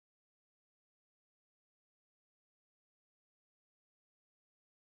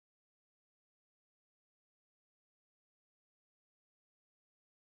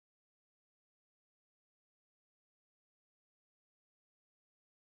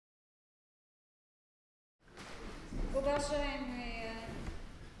Уважаемые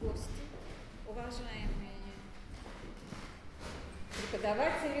гости, уважаемые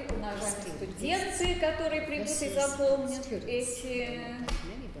преподаватели, уважаемые студенты, которые придут и заполнят эти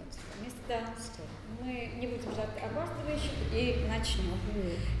места, мы не будем ждать опаздывающих и начнем.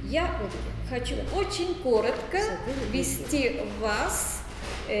 Я хочу очень коротко ввести вас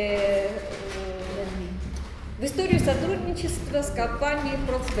в историю сотрудничества с компанией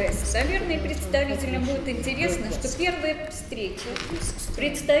ProQuest. Наверное, представителям будет интересно, что первая встреча с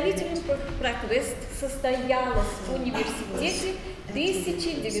представителем ProQuest состоялась в университете в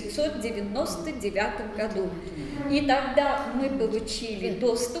 1999 году. И тогда мы получили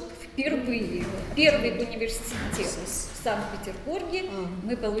доступ впервые. Первый университет в Санкт-Петербурге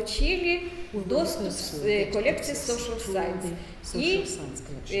мы получили доступ к коллекции Social Science и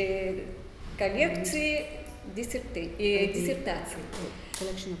коллекции диссертаций.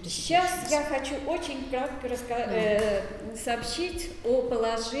 Сейчас я хочу очень кратко сообщить о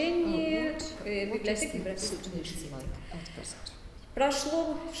положении библиотеки Европейского университета.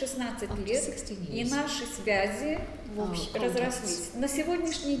 Прошло 16 лет, и наши связи разрослись. На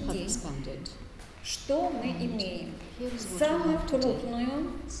сегодняшний день что мы имеем? Самую крупную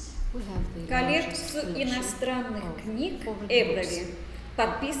коллекцию иностранных книг Эбрави,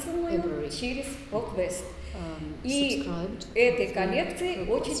 подписанную через ProQuest. И этой коллекцией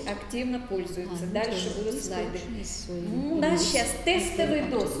очень активно пользуются. Дальше будут слайды. У нас сейчас тестовый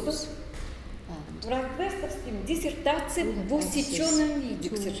доступ к ProQuest-овским диссертациям в усеченном виде,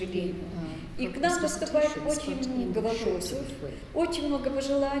 к сожалению. И к нам поступает очень много вопросов, очень много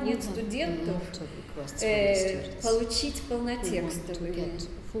пожеланий от студентов получить полнотекстовые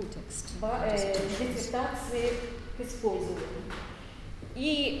диссертации к использованию.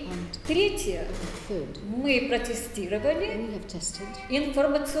 И третье, мы протестировали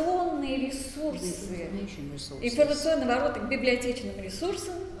информационные ресурсы, информационный ворот к библиотечным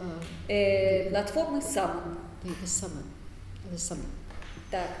ресурсам платформы Summon.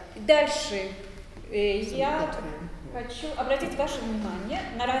 Так, дальше я хочу обратить ваше внимание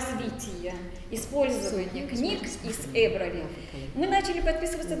на развитие использования книг из Эбрави. Мы начали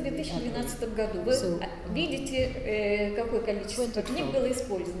подписываться в 2012 году. Вы видите, какое количество книг было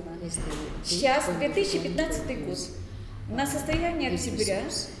использовано. Сейчас 2015 год. На состояние октября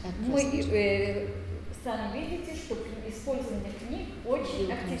мы сами видите, что использование книг очень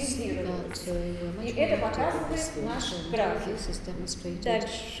активизировалось. И это показывает наш график.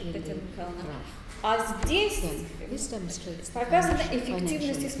 Дальше, Татьяна Михайловна. А здесь показана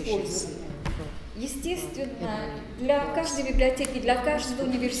эффективность использования. Естественно, для каждой библиотеки, для каждого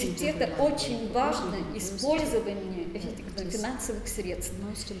университета очень важно использование финансовых средств.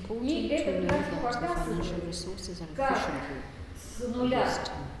 И этот график показывает, как с нуля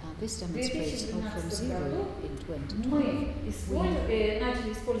в 2012 году мы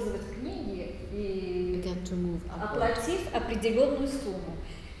начали использовать книги, и оплатив определенную сумму.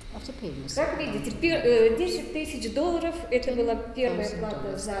 Как видите, $10 000 это была первая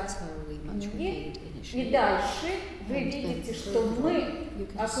плата за книги, и дальше вы видите, что мы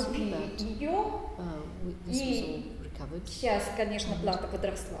окупили ее, и сейчас, конечно, плата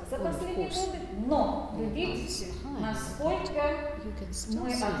подросла за последние годы, но вы видите, насколько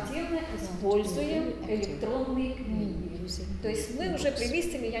мы активно используем электронные книги. То есть мы уже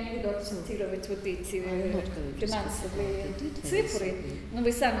превысили, я не буду акцентировать вот эти финансовые цифры, но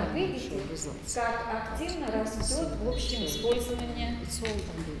вы сами видите, как активно растет в общем использование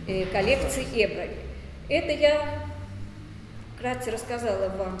коллекции Эбрави. Это я вкратце рассказала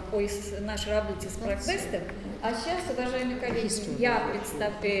вам о нашей работе с ProQuest. А сейчас, уважаемые коллеги, я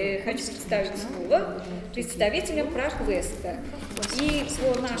хочу представить слово представителям ProQuest. И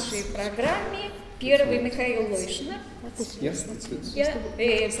по нашей программе первый Михаил Лойшнер.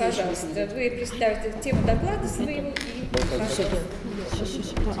 Пожалуйста, вы представите тему доклада своего и пожалуйста.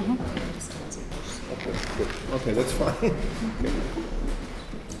 Okay, that's fine.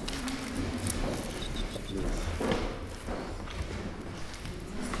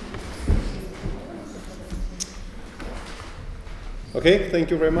 Okay, thank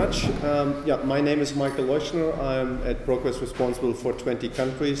you very much. My name is Michael Leuschner. I'm at ProQuest responsible for 20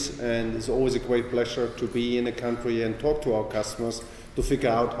 countries, and it's always a great pleasure to be in a country and talk to our customers to figure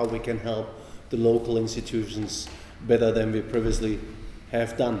out how we can help the local institutions better than we previously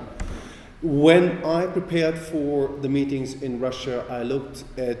have done. When I prepared for the meetings in Russia, I looked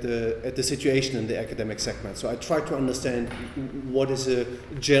at the situation in the academic segment. So I tried to understand what is a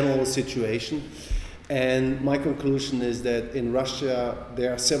general situation. And my conclusion is that in Russia,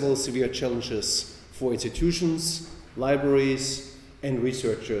 there are several severe challenges for institutions, libraries, and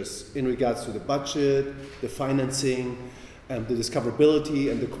researchers in regards to the budget, the financing, the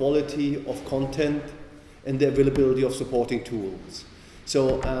discoverability and the quality of content, and the availability of supporting tools.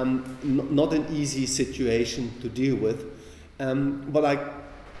 So not an easy situation to deal with, but I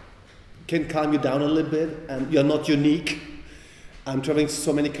can calm you down a little bit. You're not unique. I'm traveling to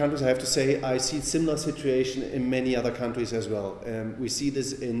so many countries, I have to say, I see similar situation in many other countries as well. We see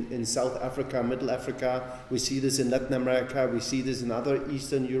this in South Africa, Middle Africa, we see this in Latin America, we see this in other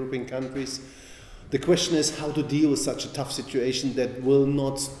Eastern European countries. The question is how to deal with such a tough situation that will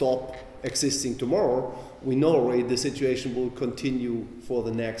not stop existing tomorrow. We know already the situation will continue for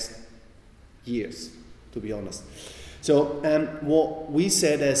the next years, to be honest. So what we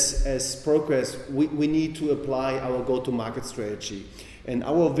said as ProQuest, we need to apply our go-to-market strategy. And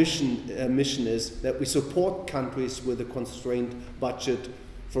our mission is that we support countries with a constrained budget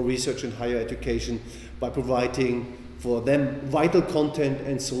for research and higher education by providing for them vital content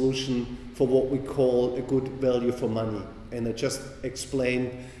and solution for what we call a good value for money. And I just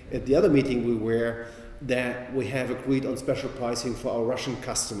explained at the other meeting we were that we have agreed on special pricing for our Russian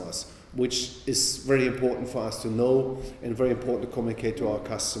customers, which is very important for us to know and very important to communicate to our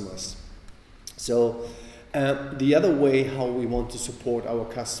customers. So the other way how we want to support our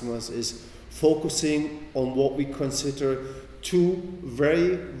customers is focusing on what we consider two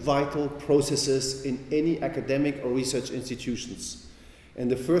very vital processes in any academic or research institutions. And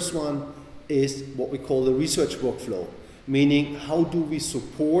the first one is what we call the research workflow, meaning how do we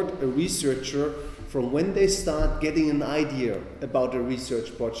support a researcher from when they start getting an idea about a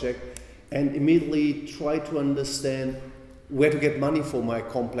research project and immediately try to understand where to get money for my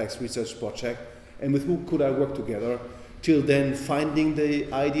complex research project and with who could I work together, till then finding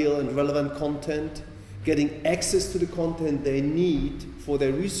the ideal and relevant content, getting access to the content they need for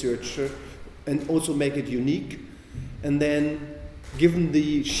their researcher and also make it unique, and then given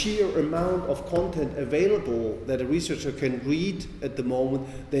the sheer amount of content available that a researcher can read at the moment,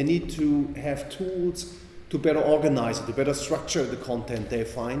 they need to have tools to better organize it, to better structure the content they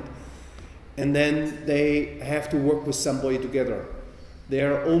find. And then they have to work with somebody together.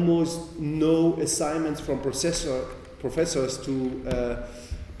 There are almost no assignments from professors to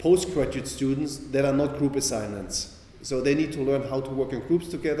postgraduate students that are not group assignments. So they need to learn how to work in groups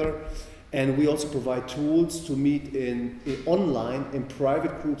together. And we also provide tools to meet in online, in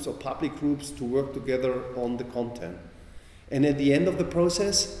private groups or public groups to work together on the content. And at the end of the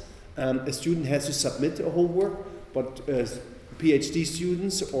process, a student has to submit a homework, but PhD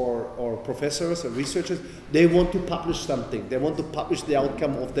students or professors or researchers, they want to publish something. They want to publish the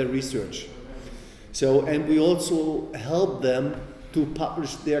outcome of their research. So, and we also help them to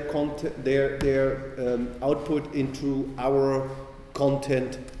publish their content, their output into our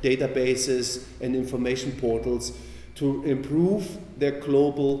content databases and information portals to improve their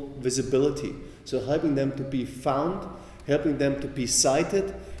global visibility. So helping them to be found, helping them to be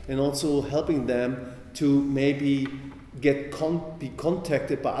cited, and also helping them to maybe be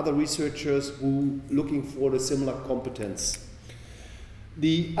contacted by other researchers who are looking for the similar competence.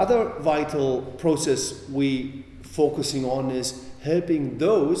 The other vital process we focusing on is helping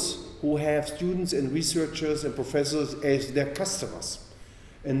those who have students and researchers and professors as their customers.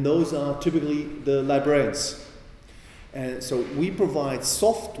 And those are typically the librarians. And so we provide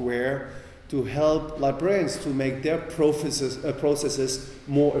software to help librarians to make their processes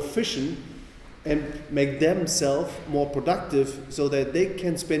more efficient and make themselves more productive so that they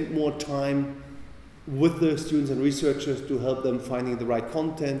can spend more time with the students and researchers to help them finding the right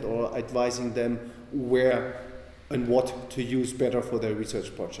content or advising them where and what to use better for their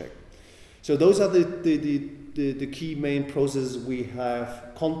research project. So those are the key main processes we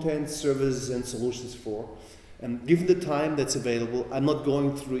have content, services and solutions for. And given the time that's available, I'm not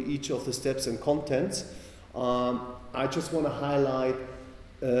going through each of the steps and contents. I just want to highlight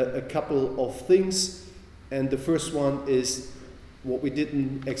a couple of things. And the first one is what we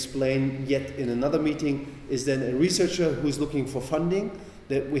didn't explain yet in another meeting is then a researcher who's looking for funding,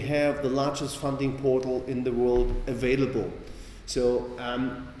 that we have the largest funding portal in the world available. So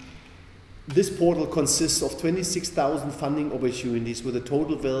this portal consists of 26,000 funding opportunities with a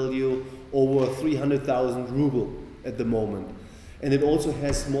total value over 300,000 ruble at the moment. And it also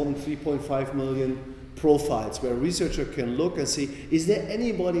has more than 3.5 million profiles where a researcher can look and see, is there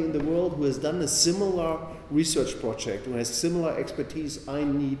anybody in the world who has done a similar research project, who has similar expertise I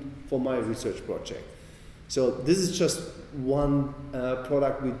need for my research project? So this is just one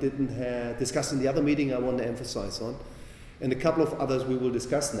product we didn't discuss in the other meeting I want to emphasize on. And a couple of others we will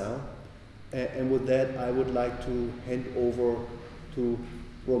discuss now. And with that, I would like to hand over to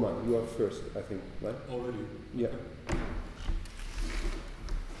Roman. You are first, I think, right? Already? Yeah.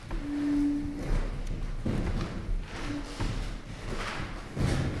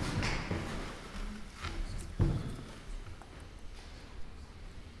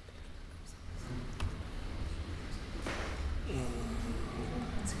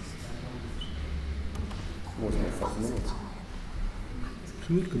 Можно 5 minutes.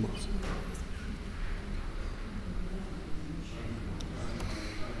 Минутка, Макс.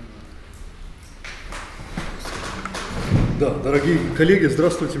 Да, дорогие коллеги,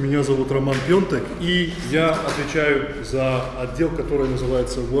 здравствуйте, меня зовут Роман Пьонтек, и я отвечаю за отдел, который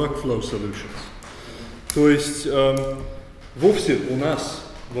называется Workflow Solutions. То есть в офисе у нас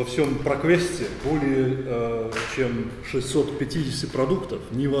во всем ProQuest более чем 650 продуктов,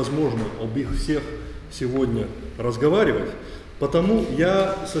 невозможно об их всех сегодня разговаривать, потому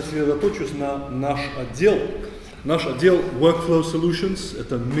я сосредоточусь на наш отдел. Наш отдел Workflow Solutions –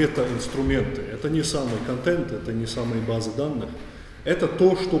 это мета-инструменты, это не самый контент, это не самые базы данных. Это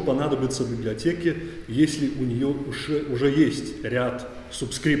то, что понадобится библиотеке, если у нее уже есть ряд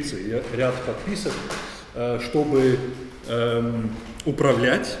субскрипций, ряд подписок, чтобы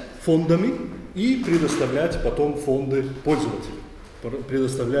управлять фондами и предоставлять потом фонды пользователям,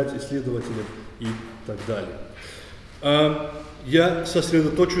 предоставлять исследователям и так далее. Я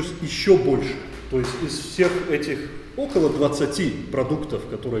сосредоточусь еще больше. То есть из всех этих около 20 продуктов,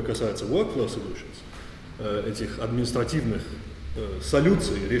 которые касаются Workflow Solutions, этих административных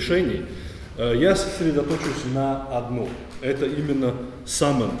солюций, решений, я сосредоточусь на одном. Это именно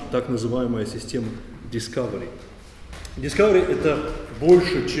Summon, так называемая система Discovery. Discovery – это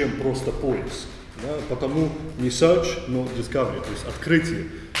больше, чем просто поиск. Да, потому не search, но discovery, то есть открытие,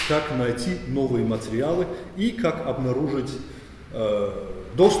 как найти новые материалы и как обнаружить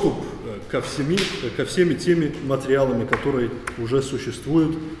доступ ко всеми теми материалами, которые уже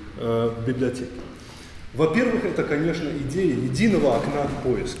существуют в библиотеке. Во-первых, это, конечно, идея единого окна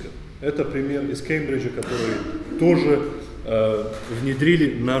поиска. Это пример из Кембриджа, которые тоже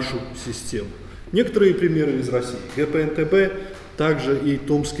внедрили нашу систему. Некоторые примеры из России. ГПНТБ, также и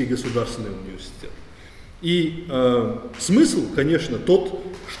Томский государственный университет. И смысл, конечно, тот,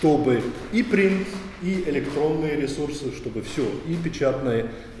 чтобы и принт, и электронные ресурсы, чтобы все, и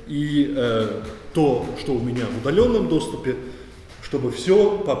печатное, и то, что у меня в удаленном доступе, чтобы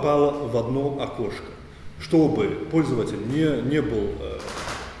все попало в одно окошко, чтобы пользователь не был,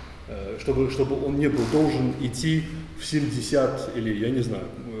 чтобы он не был должен идти в 70 или, я не знаю,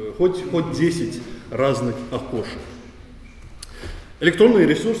 хоть 10 разных окошек. Электронные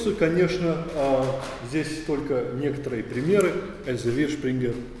ресурсы, конечно, здесь только некоторые примеры. Эльзевир,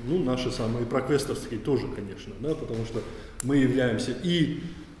 Шпрингер, ну, наши самые проквестовские тоже, конечно, да, потому что мы являемся и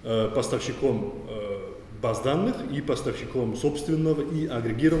поставщиком баз данных, и поставщиком собственного и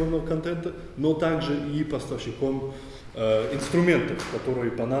агрегированного контента, но также и поставщиком инструментов, которые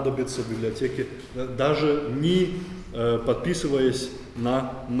понадобятся в библиотеке, даже не подписываясь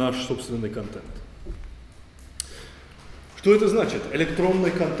на наш собственный контент. Что это значит? Электронный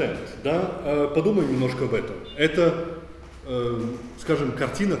контент. Да? Подумаем немножко об этом. Это, скажем,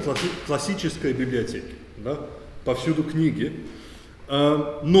 картина классической библиотеки. Да? Повсюду книги.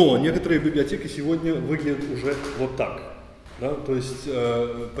 Но некоторые библиотеки сегодня выглядят уже вот так. Да? То есть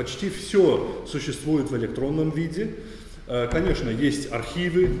почти все существует в электронном виде. Конечно, есть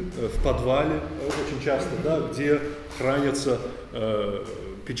архивы в подвале, очень часто, да, где хранятся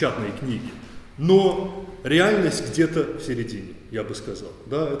печатные книги. Но реальность где-то в середине, я бы сказал.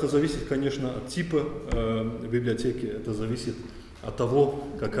 Да, это зависит, конечно, от типа библиотеки, это зависит от того,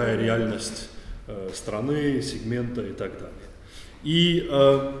 какая реальность страны, сегмента и так далее. И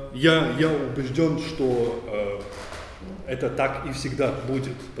я убежден, что это так и всегда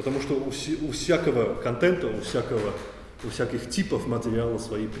будет, потому что у всякого контента, у всяких типов материала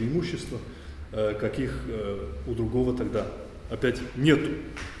свои преимущества, каких у другого тогда опять нету.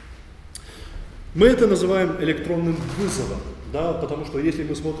 Мы это называем электронным вызовом, да, потому что если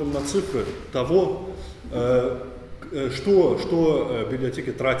мы смотрим на цифры того, что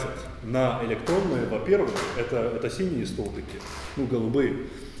библиотеки тратят на электронные, во-первых, это синие столбики, ну, голубые,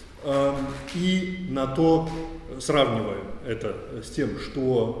 и на то, сравниваем это с тем,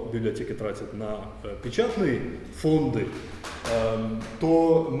 что библиотеки тратят на печатные фонды,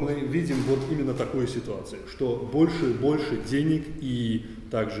 то мы видим вот именно такую ситуацию, что больше и больше денег и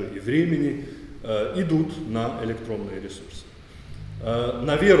также и времени идут на электронные ресурсы.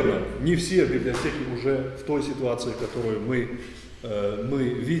 Наверное, не все библиотеки уже в той ситуации, которую мы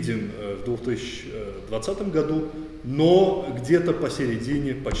видим в 2020 году, но где-то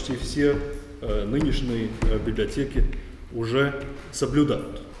посередине почти все нынешние библиотеки уже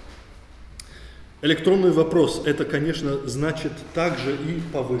соблюдают. Электронный вопрос – это, конечно, значит также и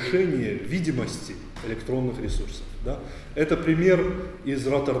повышение видимости электронных ресурсов. Да? Это пример из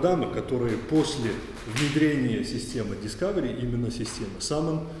Роттердама, которые после внедрения системы Discovery, именно системы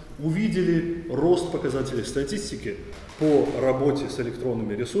Summon, увидели рост показателей статистики по работе с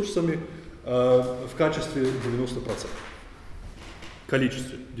электронными ресурсами в качестве 90%.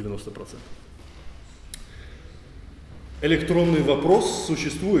 Количестве 90%. Электронный вопрос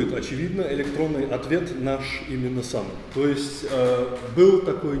существует, очевидно, электронный ответ наш именно самый. То есть было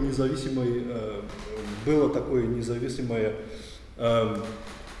такое независимое,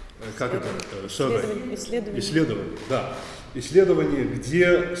 исследование, да. Исследования,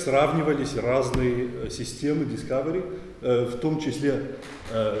 где сравнивались разные системы Discovery, в том числе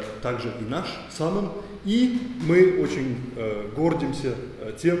также и наш самым. И мы очень гордимся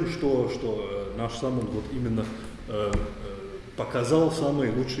тем, что наш самым вот именно показал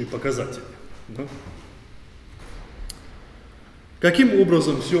самые лучшие показатели. Да? Каким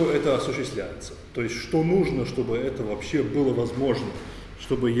образом все это осуществляется? То есть, что нужно, чтобы это вообще было возможно,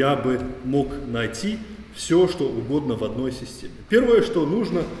 чтобы я бы мог найти все, что угодно в одной системе? Первое, что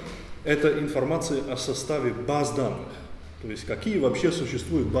нужно, это информация о составе баз данных. То есть, какие вообще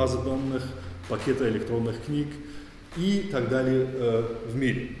существуют базы данных, пакеты электронных книг и так далее в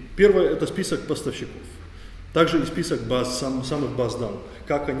мире. Первое, это список поставщиков. Также и список самых баз данных,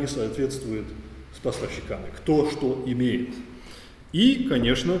 как они соответствуют с поставщиками, кто что имеет. И,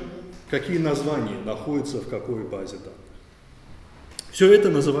 конечно, какие названия находятся в какой базе данных. Все это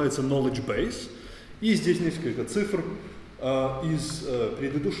называется knowledge base. И здесь несколько цифр из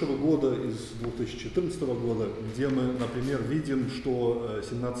предыдущего года, из 2014 года, где мы, например, видим, что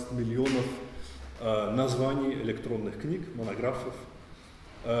 17 миллионов названий электронных книг, монографов,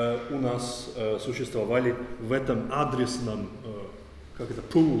 у нас существовали в этом адресном,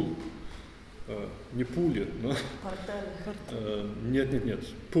 pool, не пуле, но... Нет,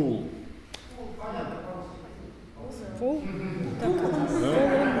 pool.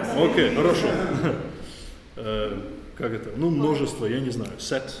 Окей, хорошо. Как это? Ну, множество, я не знаю,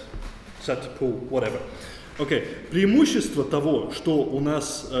 set, pool, whatever. Окей. Преимущество того, что у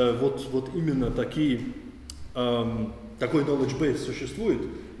нас вот именно такой knowledge base существует,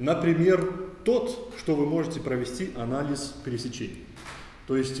 например, тот, что вы можете провести анализ пересечений.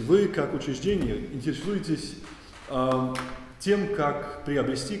 То есть вы, как учреждение, интересуетесь тем, как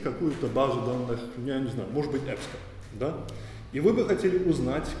приобрести какую-то базу данных, я не знаю, может быть, EBSCO, да? И вы бы хотели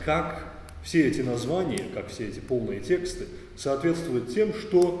узнать, как все эти названия, как все эти полные тексты соответствуют тем,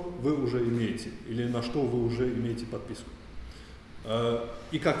 что вы уже имеете, или на что вы уже имеете подписку.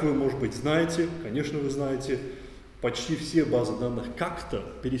 И как вы, может быть, знаете, конечно, вы знаете, почти все базы данных как-то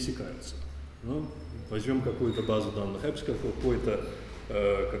пересекаются. Ну, возьмем какую-то базу данных EBSCO,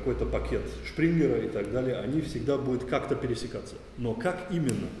 какой-то пакет Шпрингера и так далее, они всегда будут как-то пересекаться. Но как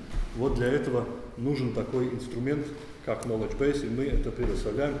именно? Вот для этого нужен такой инструмент, как knowledge base, и мы это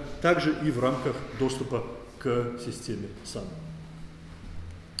предоставляем также и в рамках доступа к системе SAM.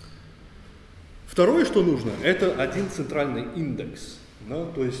 Второе, что нужно, это один центральный индекс. Да?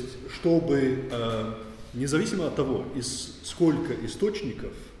 То есть, чтобы независимо от того, сколько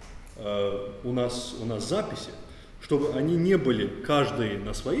источников у нас записи, чтобы они не были каждый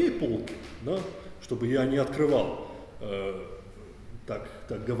на своей полке, да? Чтобы я не открывал,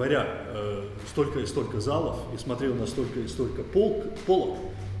 так говоря, столько и столько залов и смотрел на столько и столько полок,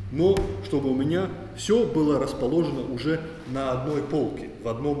 но чтобы у меня все было расположено уже на одной полке, в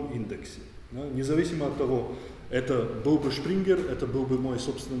одном индексе. Да? Независимо от того, это был бы Шпрингер, это был бы мой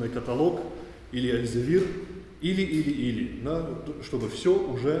собственный каталог, или Эльзевир, или, да? Чтобы все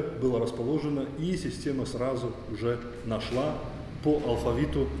уже было расположено, и система сразу уже нашла по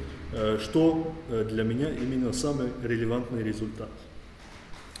алфавиту, что для меня именно самый релевантный результат.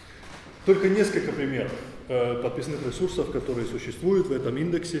 Только несколько примеров подписных ресурсов, которые существуют в этом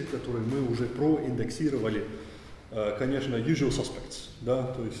индексе, которые мы уже проиндексировали. Конечно, usual suspects, да,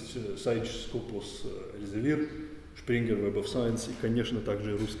 то есть Sage, Scopus, Elsevier, Springer, Web of Science и, конечно,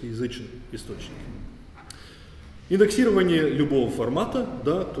 также русскоязычные источники. Индексирование любого формата,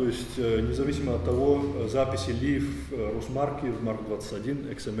 да, то есть независимо от того, записи ли в Русмарке, в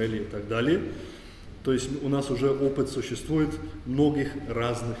Марк-21, XML и так далее. То есть у нас уже опыт существует многих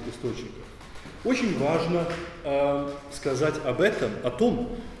разных источников. Очень важно сказать об этом, о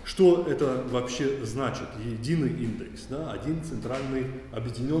том, что это вообще значит, единый индекс, да, один центральный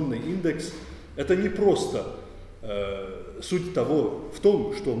объединенный индекс. Это не просто суть того в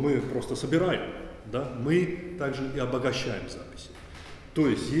том, что мы просто собираем, да, мы также и обогащаем записи. То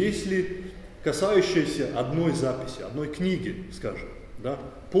есть если касающаяся одной записи, одной книги, скажем, да,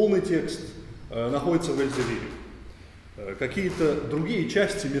 полный текст находится в Elsevier. Какие-то другие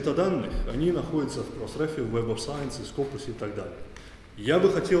части метаданных, они находятся в Crossref, в Web of Science, Scopus и так далее. Я бы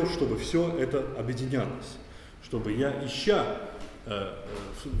хотел, чтобы все это объединялось, чтобы я, ища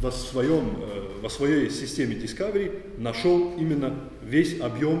во своей системе Discovery нашел именно весь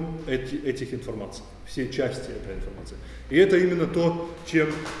объем этих информаций, все части этой информации. И это именно то, чем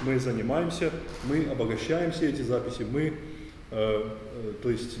мы занимаемся, мы обогащаем все эти записи, то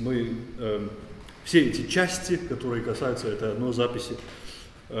есть мы все эти части, которые касаются этой одной записи,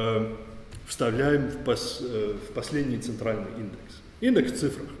 вставляем в последний центральный индекс. Индекс в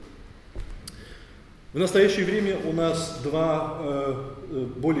цифрах. В настоящее время у нас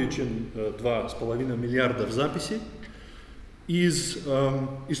более чем 2,5 миллиарда записей из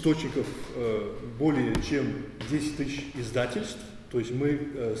источников более чем 10 тысяч издательств. То есть мы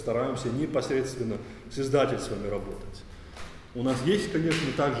стараемся непосредственно с издательствами работать. У нас есть,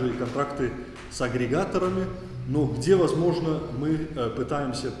 конечно, также и контракты с агрегаторами, но где возможно мы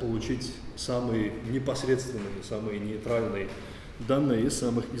пытаемся получить самые непосредственные, самые нейтральные данные из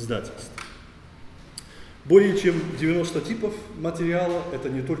самых издательств. Более чем 90 типов материала, это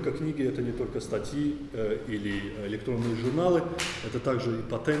не только книги, это не только статьи или электронные журналы, это также и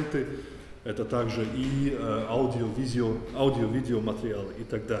патенты, это также и аудио-видео материалы и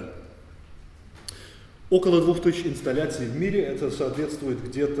так далее. Около 2000 инсталляций в мире, это соответствует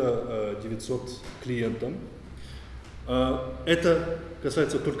где-то 900 клиентам. Это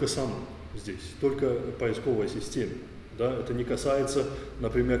касается только самых здесь, только поисковой системы. Да? Это не касается,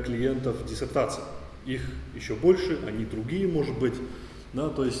 например, клиентов диссертаций. Их еще больше, они другие, может быть. Да?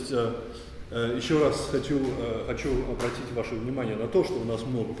 То есть, еще раз хочу обратить ваше внимание на то, что у нас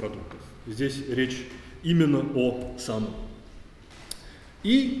много продуктов. Здесь речь именно о самом.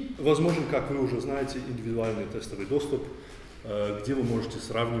 И возможен, как вы уже знаете, индивидуальный тестовый доступ, где вы можете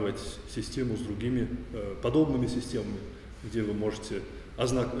сравнивать систему с другими подобными системами, где вы можете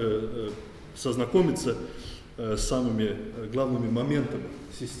сознакомиться с самыми главными моментами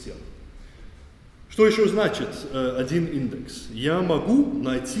системы. Что еще значит один индекс? Я могу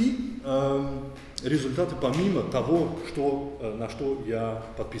найти результаты помимо того, на что я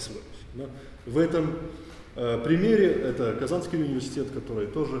подписываюсь. Да? В этом примере это Казанский университет, который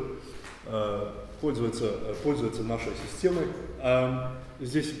тоже пользуется нашей системой.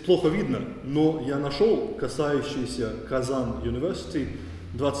 Здесь плохо видно, но я нашел касающийся Казан университета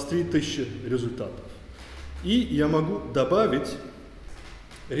 23 тысячи результатов. И я могу добавить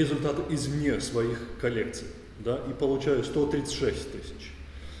результаты извне своих коллекций, да, и получаю 136 тысяч.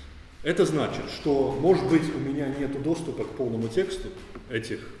 Это значит, что, может быть, у меня нет доступа к полному тексту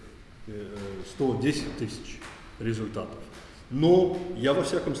этих 110 тысяч результатов, но я во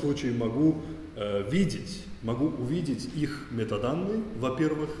всяком случае могу увидеть их метаданные,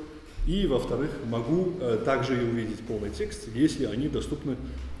 во-первых, и, во-вторых, могу также и увидеть полный текст, если они доступны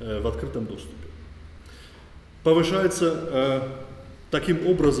в открытом доступе. Повышается таким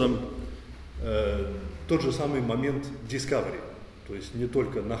образом тот же самый момент discovery, то есть не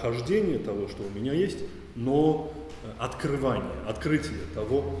только нахождение того, что у меня есть, но открытие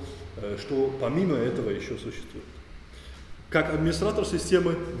того, что помимо этого еще существует. Как администратор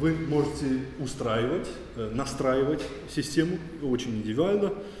системы вы можете настраивать систему очень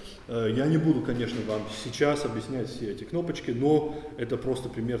индивидуально. Я не буду, конечно, вам сейчас объяснять все эти кнопочки, но это просто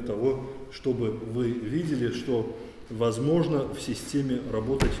пример того, чтобы вы видели, что возможно в системе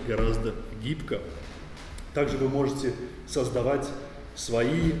работать гораздо гибко. Также вы можете создавать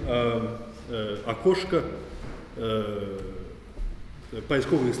свои окошка,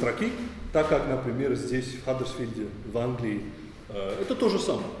 поисковые строки, так как, например, здесь в Хаддерсфилде, в Англии, это то же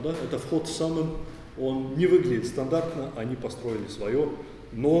самое, да? Это вход самым, он не выглядит стандартно, они построили свое,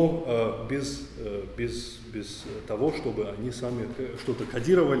 но без того, чтобы они сами что-то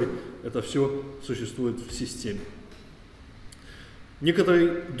кодировали, это все существует в системе.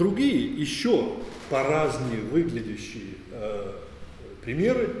 Некоторые другие еще по-разнее выглядящие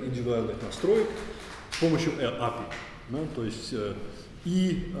примеры индивидуальных настроек с помощью API. Да, то есть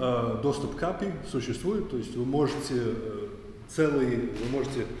доступ к API существует, то есть вы можете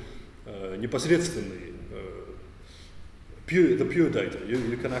непосредственные the pure data.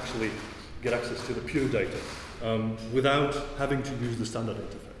 You can actually get access to the pure data without having to use the standard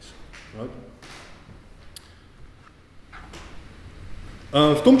interface. Right?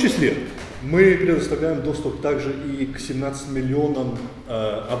 В том числе мы предоставляем доступ также и к 17 миллионам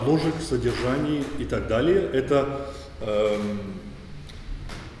обложек, содержаний и так далее. Это,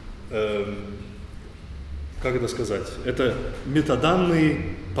 как это сказать, это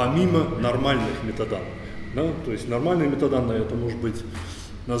метаданные помимо нормальных метаданных. Да? То есть нормальные метаданные это может быть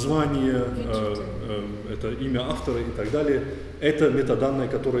название, это имя автора и так далее. Это метаданные,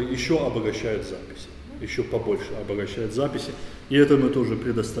 которые еще обогащают записи, еще побольше обогащают записи, и это мы тоже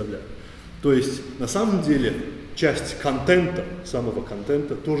предоставляем. То есть на самом деле часть контента, самого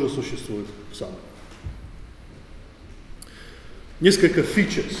контента тоже существует в самом. Несколько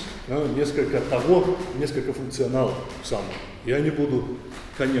features, несколько функционалов в самом. Я не буду,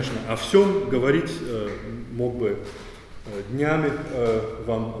 конечно, о всем говорить, мог бы днями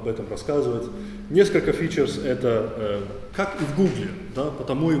вам об этом рассказывать. Несколько features это как и в Google, да,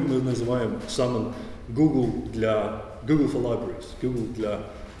 потому и мы называем самым Google for Libraries, Google для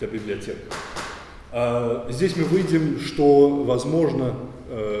библиотек. Здесь мы видим, что возможно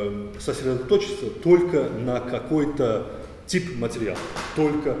сосредоточиться только на какой-то тип материала,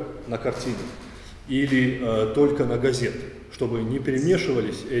 только на картины или только на газеты, чтобы не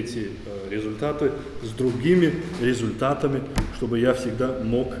перемешивались эти результаты с другими результатами, чтобы я всегда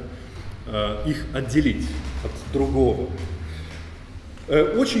мог их отделить от другого.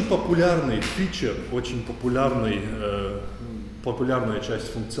 Очень популярный фичер, очень популярная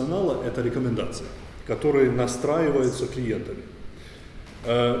часть функционала – это рекомендации, которые настраиваются клиентами.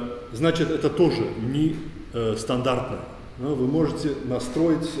 Значит, это тоже не стандартно. Вы можете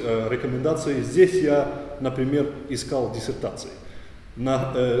настроить рекомендации. Здесь я, например, искал диссертации.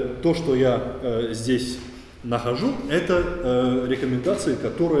 То, что я здесь нахожу, это рекомендации,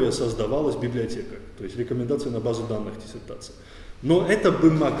 которые создавалась библиотекой, то есть рекомендации на базу данных диссертаций. Но это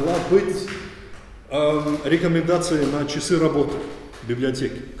бы могла быть рекомендация на часы работы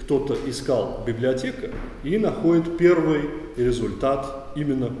библиотеки. Кто-то искал библиотека и находит первый результат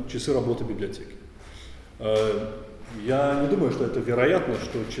именно часы работы библиотеки. Я не думаю, что это вероятно,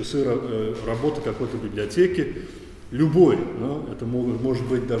 что часы работы какой-то библиотеки, любой, это может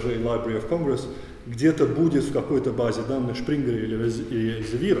быть даже и Library of Congress, где-то будет в какой-то базе данных Шпрингера или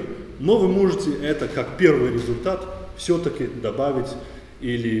Эльзевира, но вы можете это как первый результат все-таки добавить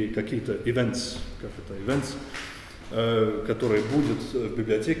или какие-то events, которые будут в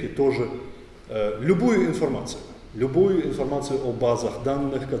библиотеке, тоже любую информацию о базах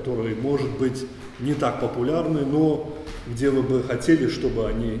данных, которые, может быть, не так популярны, но где вы бы хотели, чтобы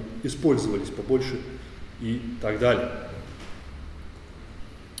они использовались побольше и так далее.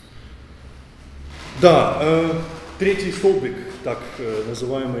 Да, третий столбик, так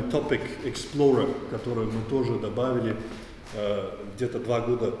называемый Topic Explorer, который мы тоже добавили где-то 2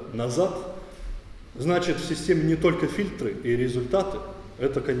 года назад. Значит, в системе не только фильтры и результаты,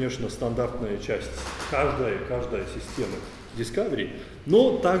 это, конечно, стандартная часть каждой системы Discovery,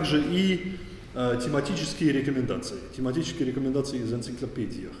 но также и тематические рекомендации. Тематические рекомендации из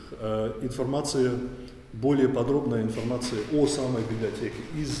энциклопедиях, информация, более подробная информация о самой библиотеке,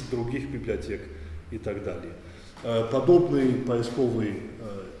 из других библиотек и так далее. Подобные поисковые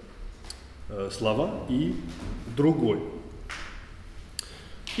слова и другой.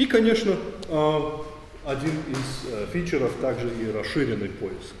 И, конечно, один из фичеров также и расширенный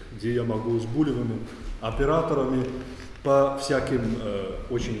поиск, где я могу с булевыми операторами по всяким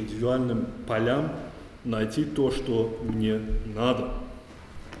очень индивидуальным полям найти то, что мне надо.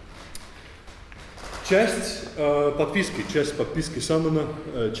 Часть подписки Саммона,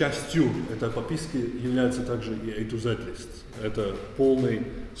 частью этой подписки является также и A-to-Z-лист. Это полный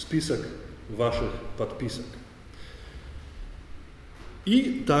список ваших подписок.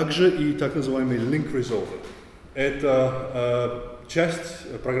 И также и так называемый Link Resolver. Это часть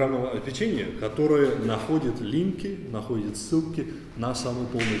программного обеспечения, которая находит линки, находит ссылки на самый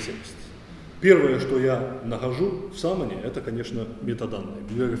полный текст. Первое, что я нахожу в Саммоне, это, конечно, метаданные,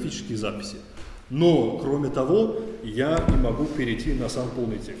 библиографические записи. Но, кроме того, я и могу перейти на сам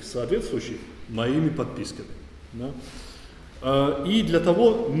полный текст, соответствующий моими подписками. Да? И для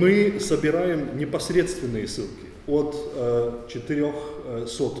того мы собираем непосредственные ссылки от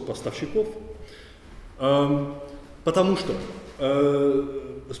 400 поставщиков, потому что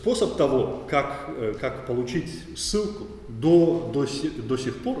способ того, как получить ссылку до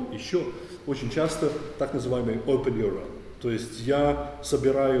сих пор еще очень часто так называемый Open URL. То есть я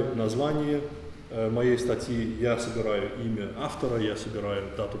собираю название моей статьи, я собираю имя автора, я собираю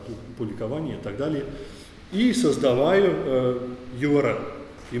дату публикования и так далее, и создаваю URL.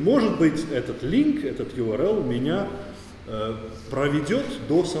 И может быть этот линк, этот URL меня проведет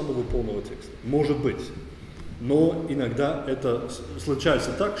до самого полного текста. Может быть. Но иногда это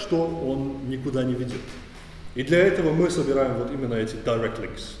случается так, что он никуда не ведет. И для этого мы собираем вот именно эти direct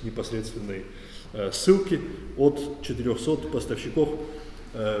links, непосредственные ссылки от 400 поставщиков,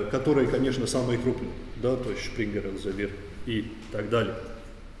 которые, конечно, самые крупные, да, то есть Springer, Elsevier и так далее.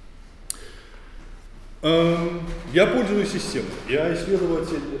 Я пользуюсь системой, я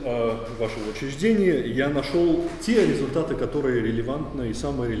исследователь вашего учреждения, я нашел те результаты, которые релевантны и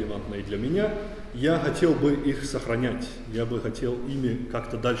самые релевантные для меня. Я хотел бы их сохранять, я бы хотел ими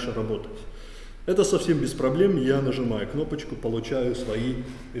как-то дальше работать. Это совсем без проблем, я нажимаю кнопочку, получаю свои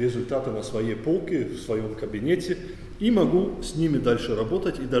результаты на своей полке, в своем кабинете и могу с ними дальше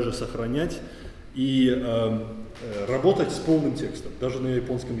работать и даже сохранять и работать с полным текстом. Даже на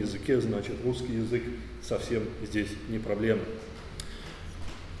японском языке, значит, русский язык совсем здесь не проблема.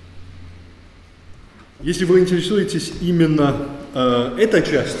 Если вы интересуетесь именно этой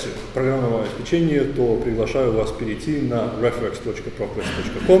частью программного обеспечения, то приглашаю вас перейти на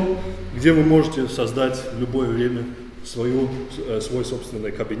reflex.proquest.com, где вы можете создать в любое время свой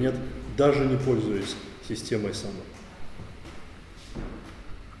собственный кабинет, даже не пользуясь системой самой.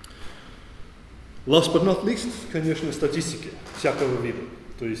 Last but not least, конечно, статистики всякого вида.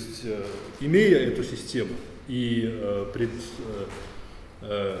 То есть, имея эту систему и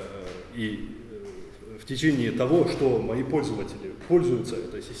в течение того, что мои пользователи пользуются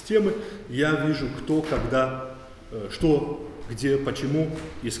этой системой, я вижу, кто, когда, что, где, почему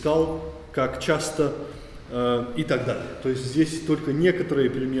искал, как часто и так далее. То есть здесь только некоторые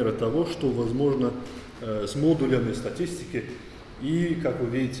примеры того, что возможно с модулями статистики. И, как вы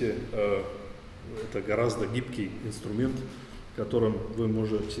видите, это гораздо гибкий инструмент, которым вы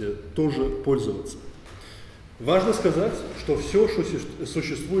можете тоже пользоваться. Важно сказать, что все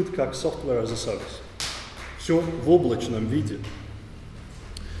существует как software as a service. Все в облачном виде.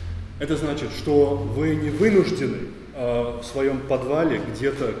 Это значит, что вы не вынуждены в своем подвале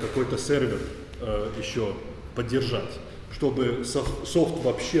где-то какой-то сервер еще поддержать, чтобы софт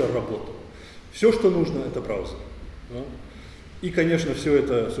вообще работал. Все, что нужно, это браузер. И, конечно, все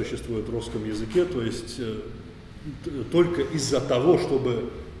это существует в русском языке, то есть только из-за того,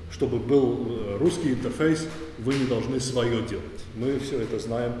 чтобы был русский интерфейс, вы не должны свое делать. Мы все это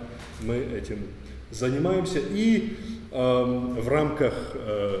знаем, мы этим занимаемся, и в рамках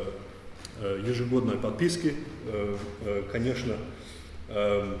ежегодной подписки, конечно,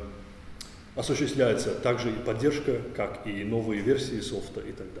 осуществляется также и поддержка, как и новые версии софта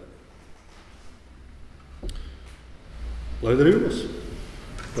и так далее. Благодарю вас.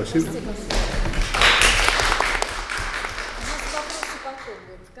 Спасибо. У нас вопросы потом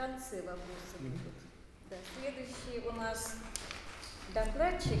будут, в конце вопросы будут. Да, следующий у нас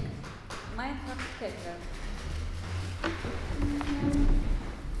докладчик Санкт-Петербурге.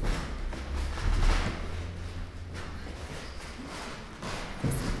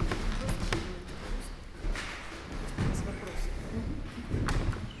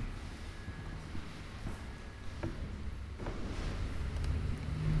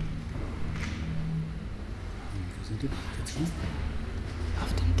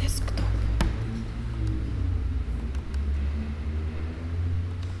 Auf dem Desktop.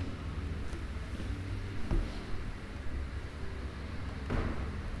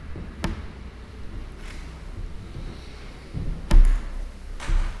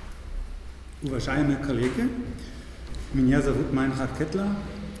 Уважаемые коллеги, меня зовут Майнхард Кеттлер,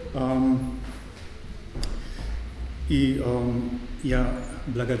 и я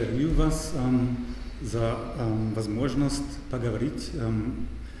благодарю вас за возможность поговорить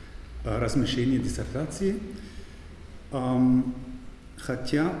о размещении диссертации.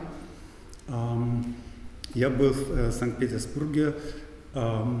 Хотя я был в Санкт-Петербурге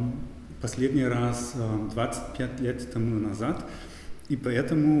последний раз 25 лет тому назад, и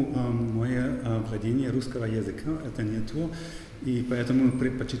поэтому мое владение русского языка это не то, и поэтому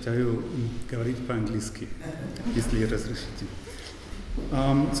предпочитаю говорить по-английски, если разрешите.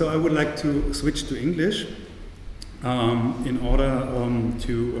 So I would like to switch to English in order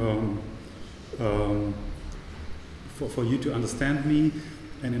for you to understand me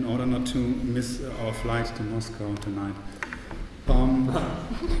and in order not to miss our flight to Moscow tonight.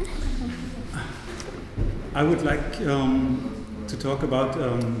 I would like to talk about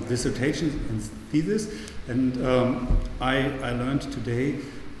dissertation and thesis, and I learned today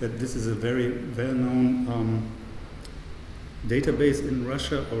that this is a very well-known database in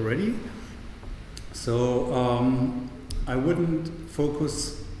Russia already. So I wouldn't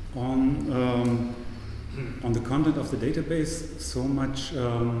focus on the content of the database so much,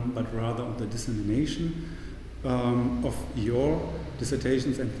 but rather on the dissemination of your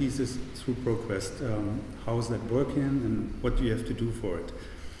dissertations and thesis through ProQuest. How is that working and what do you have to do for it?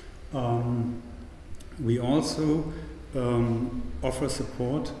 We also offer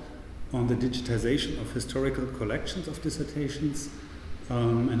support on the digitization of historical collections of dissertations,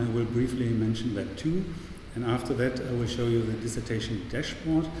 and I will briefly mention that too. And after that I will show you the dissertation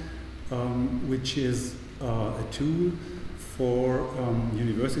dashboard, which is a tool for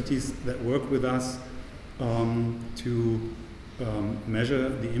universities that work with us to measure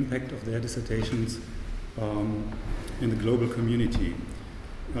the impact of their dissertations in the global community.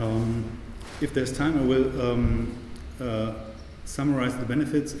 if there's time, I will summarize the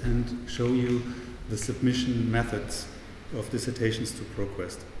benefits and show you the submission methods of dissertations to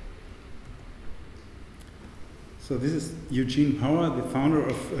ProQuest. So this is Eugene Power, the founder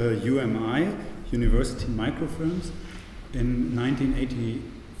of UMI, University Microfilms, in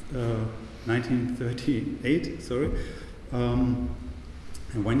 1938. Sorry. And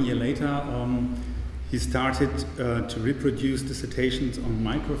 1 year later, he started to reproduce dissertations on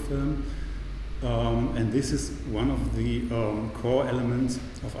microfilm, and this is one of the core elements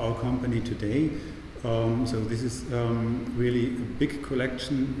of our company today. So this is really a big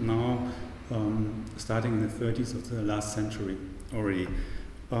collection now, starting in the 30s of the last century already.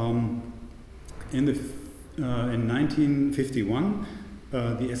 In 1951,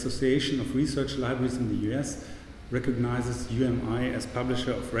 the Association of Research Libraries in the US recognizes UMI as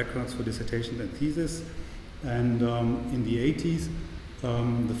publisher of records for dissertations and theses. And in the 80s,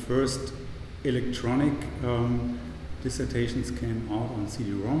 the first electronic dissertations came out on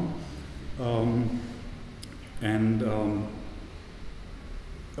CD-ROM.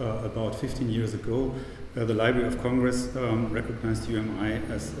 About 15 years ago, the Library of Congress recognized UMI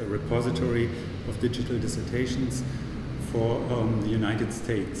as a repository of digital dissertations for the United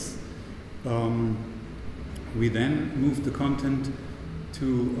States. We then moved the content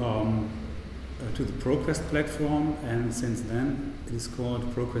to the ProQuest platform, and since then it is called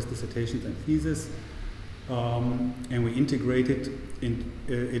ProQuest Dissertations and Theses, and we integrated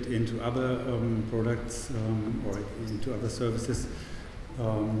it into other products or into other services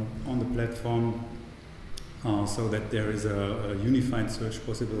on the platform, so that there is a unified search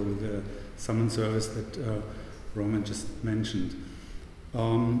possible with the summon service that Roman just mentioned.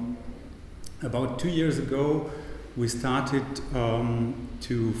 About 2 years ago, we started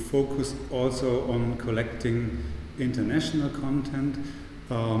to focus also on collecting international content,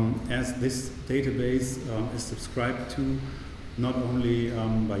 as this database is subscribed to not only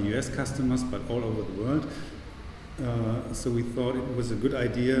by US customers but all over the world. So we thought it was a good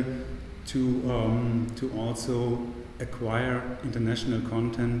idea to also acquire international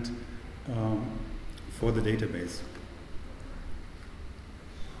content for the database.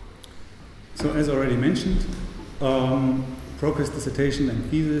 So as already mentioned, ProQuest Dissertation and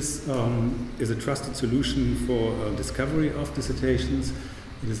Thesis is a trusted solution for discovery of dissertations.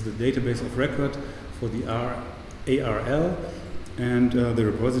 It is the database of record for the ARL and the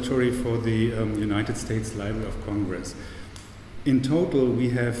repository for the United States Library of Congress. In total,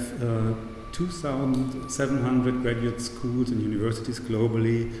 we have 2,700 graduate schools and universities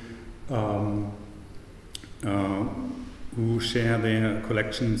globally who share their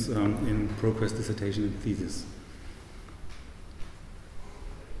collections in ProQuest Dissertation and Thesis.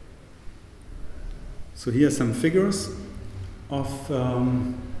 So here are some figures of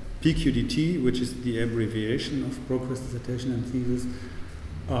PQDT, which is the abbreviation of ProQuest Dissertation and Thesis.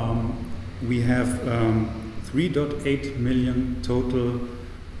 We have 3.8 million total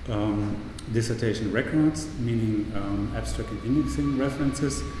dissertation records, meaning abstract and indexing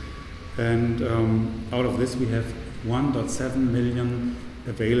references, and out of this we have 1.7 million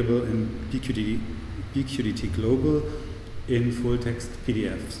available in PQDT Global in full-text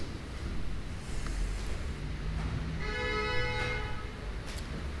PDFs.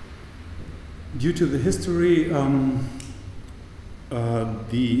 Due to the history,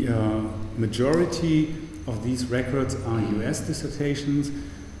 the majority of these records are US dissertations.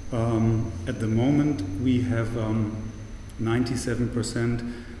 At the moment, we have 97%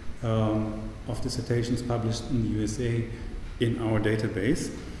 of dissertations published in the USA in our database.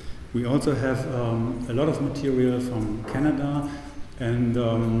 We also have a lot of material from Canada, and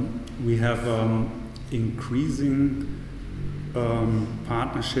we have increasing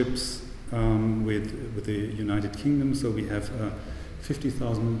partnerships with the United Kingdom. So we have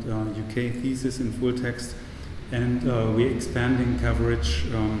 50,000 UK theses in full text, and we're expanding coverage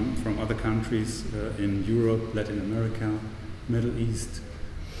from other countries in Europe, Latin America, Middle East,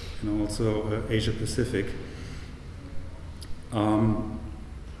 and also Asia Pacific.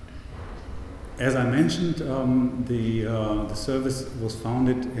 As I mentioned, the service was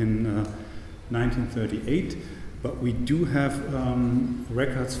founded in 1938, but we do have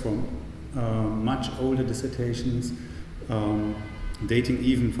records from much older dissertations, dating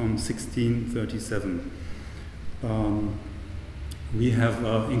even from 1637. We have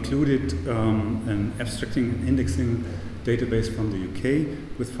included an abstracting and indexing database from the UK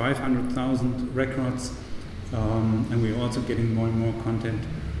with 500,000 records, and we're also getting more and more content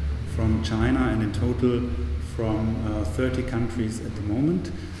from China, and in total from 30 countries at the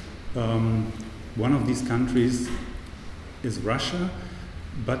moment. One of these countries is Russia,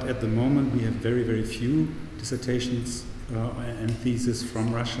 but at the moment we have very, very few dissertations and theses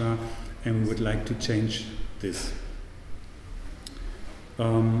from Russia, and we would like to change this.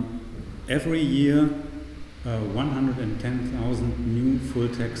 Every year 110,000 new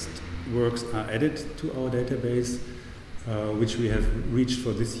full-text works are added to our database, which we have reached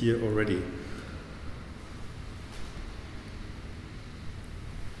for this year already.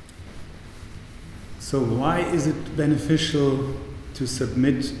 So why is it beneficial to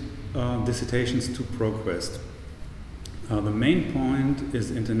submit dissertations to ProQuest? The main point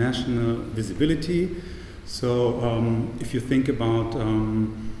is international visibility. So if you think about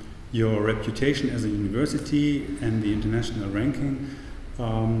your reputation as a university and the international ranking,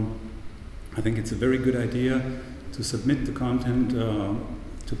 I think it's a very good idea to submit the content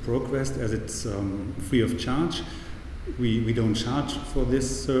to ProQuest, as it's free of charge. We don't charge for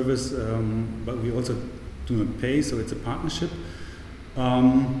this service, but we also do not pay, so it's a partnership.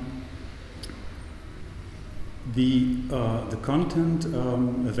 The content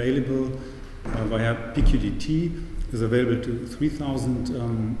available via PQDT is available to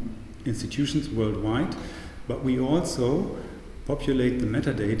 3,000 institutions worldwide, but we also populate the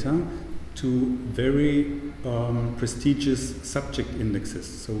metadata to very prestigious subject indexes.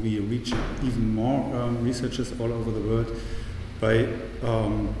 So we reach even more researchers all over the world by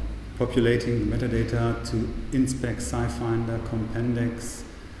populating the metadata to InSpec, SciFinder, Compendex,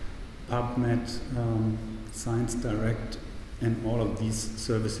 PubMed, Science Direct, and all of these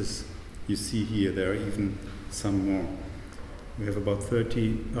services you see here. There are even some more. We have about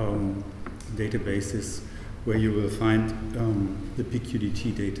 30 databases where you will find the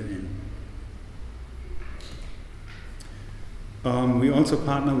PQDT data in. We also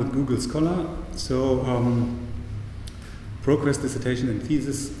partner with Google Scholar, so ProQuest dissertation and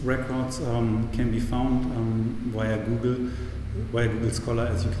thesis records can be found via Google Scholar,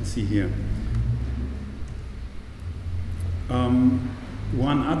 as you can see here.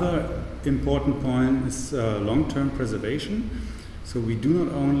 One other important point is long-term preservation. So we do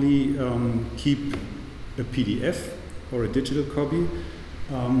not only keep a PDF or a digital copy,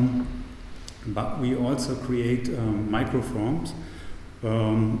 but we also create microforms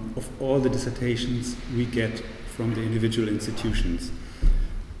of all the dissertations we get from the individual institutions.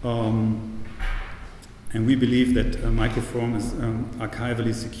 And we believe that a microform is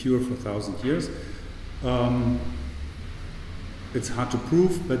archivally secure for 1,000 years. It's hard to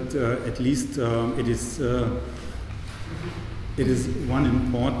prove, but at least it is one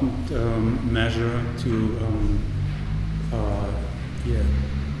important measure to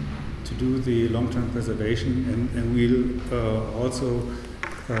do the long-term preservation, and we are also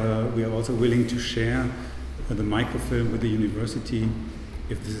willing to share the microfilm with the university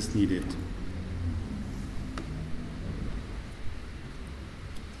if this is needed.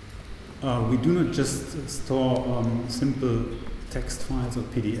 We do not just store simple text files or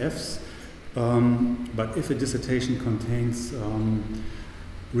PDFs, but if a dissertation contains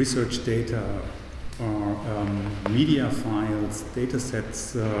research data or media files, data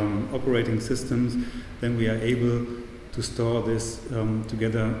sets, operating systems, then we are able to store this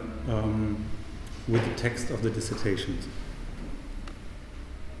together with the text of the dissertations.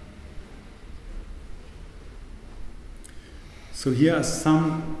 So here are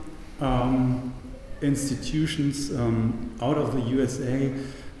some institutions out of the USA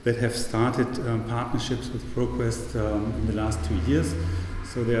that have started partnerships with ProQuest in the last 2 years.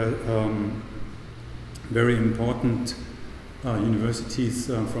 So they are very important universities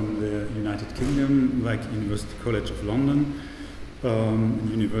from the United Kingdom, like University College of London,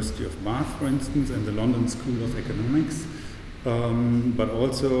 University of Bath, for instance, and the London School of Economics, but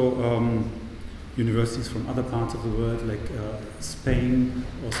also universities from other parts of the world, like Spain,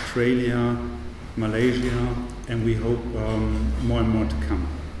 Australia, Malaysia, and we hope more and more to come.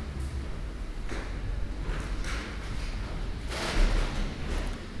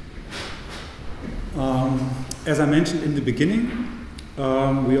 As I mentioned in the beginning,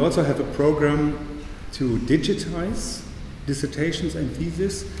 we also have a program to digitize dissertations and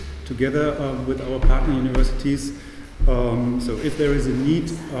theses together with our partner universities. So if there is a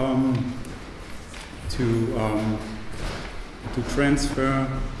need to transfer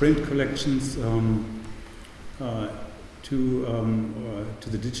print collections to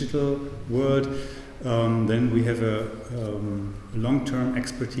the digital world, then we have a long-term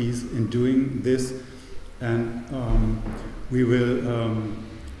expertise in doing this, and we will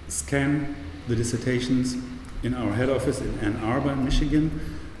scan the dissertations in our head office in Ann Arbor, Michigan.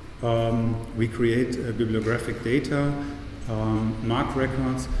 We create bibliographic data, MARC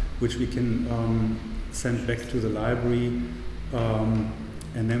records, which we can send back to the library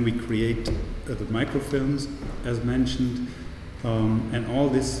and then we create the microfilms as mentioned, and all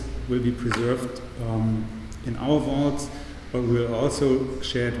this will be preserved in our vaults, but we will also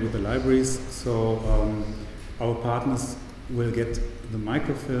share it with the libraries, so our partners will get the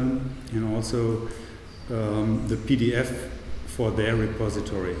microfilm and also the PDF for their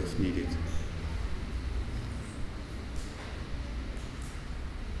repository if needed.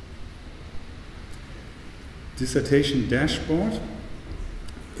 Dissertation Dashboard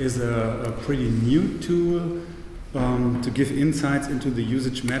is a pretty new tool to give insights into the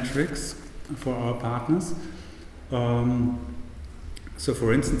usage metrics for our partners. So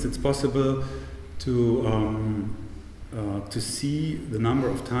for instance, it's possible to see the number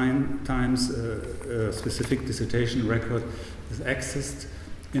of times a specific dissertation record is accessed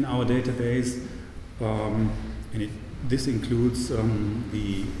in our database, and this includes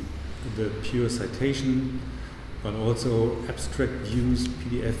the pure citation, but also abstract views,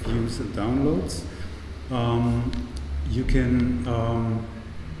 PDF views, and downloads. You can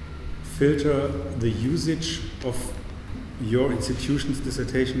filter the usage of your institution's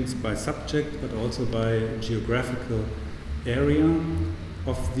dissertations by subject, but also by geographical area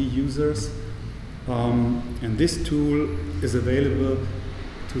of the users. And this tool is available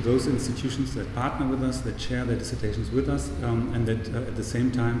to those institutions that partner with us, that share their dissertations with us, and that at the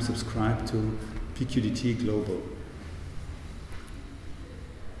same time subscribe to PQDT Global.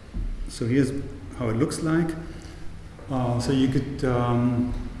 So here's how it looks like. So you could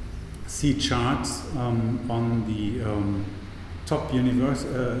see charts on the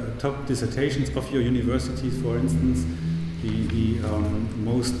top dissertations of your universities, for instance, the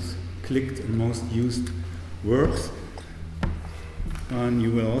most clicked and most used works. And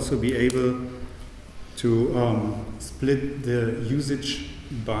you will also be able to split the usage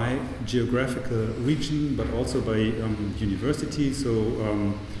by geographical region, but also by university.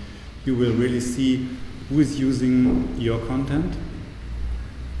 So you will really see who is using your content.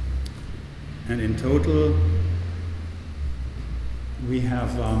 And in total, we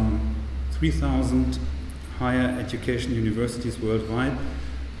have 3,000 higher education universities worldwide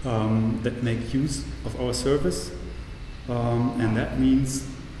that make use of our service. And that means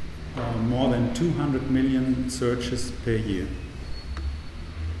more than 200 million searches per year.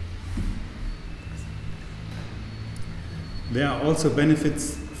 There are also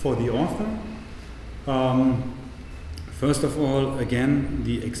benefits for the author. First of all, again,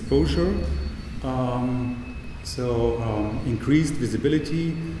 the exposure. Increased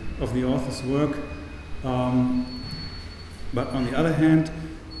visibility of the author's work. But on the other hand,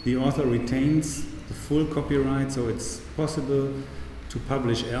 the author retains the full copyright, so it's possible to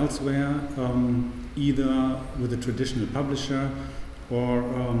publish elsewhere, either with a traditional publisher or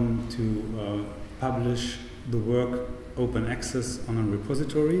to publish the work open access on a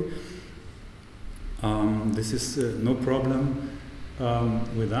repository. This is no problem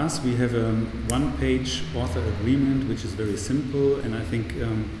with us. We have a one-page author agreement, which is very simple and I think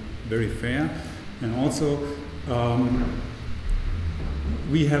very fair. And also,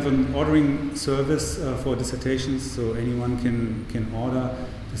 we have an ordering service for dissertations, so anyone can order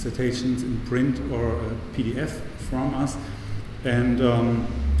dissertations in print or a PDF from us. And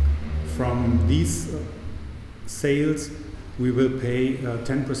from these sales, we will pay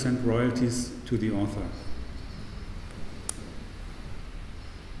 10% royalties to the author.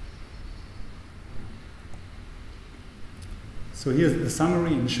 So here's the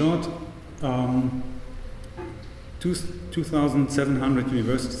summary in short. 2,700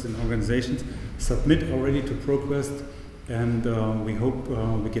 universities and organizations submit already to ProQuest, and we hope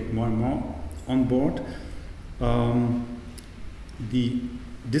we get more and more on board. The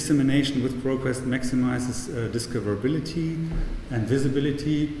dissemination with ProQuest maximizes discoverability and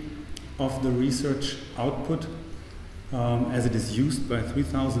visibility of the research output, as it is used by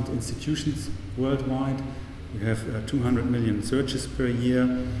 3,000 institutions worldwide. We have 200 million searches per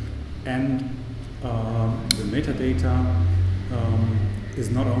year, and the metadata is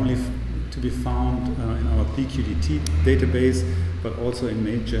not only to be found in our PQDT database, but also in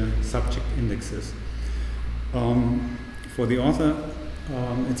major subject indexes. For the author,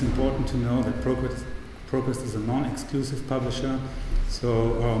 it's important to know that ProQuest is a non-exclusive publisher,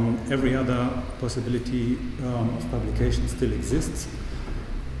 so every other possibility of publication still exists.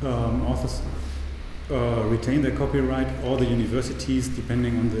 Authors retain their copyright, or the universities,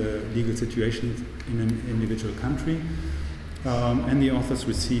 depending on the legal situation in an individual country, and the authors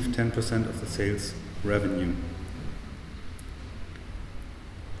receive 10% of the sales revenue.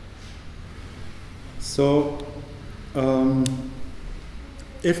 So,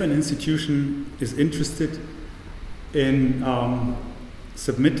 if an institution is interested in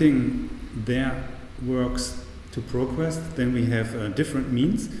submitting their works to ProQuest, then we have different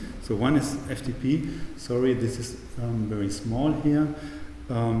means. So one is FTP. Sorry, this is very small here.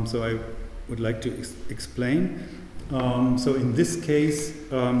 So I would like to explain. So in this case,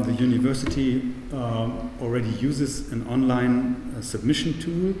 the university already uses an online submission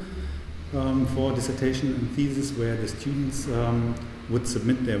tool for dissertation and thesis, where the students would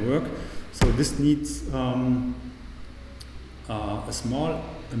submit their work. So this needs a small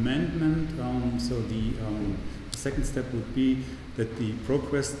amendment. So the second step would be that the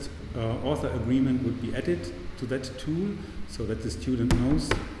ProQuest author agreement would be added to that tool, so that the student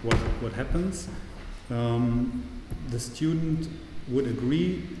knows what happens. The student would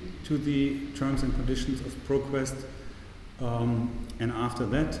agree to the terms and conditions of ProQuest, and after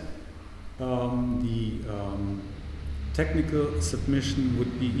that the technical submission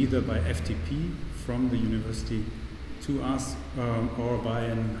would be either by FTP from the university to us, or by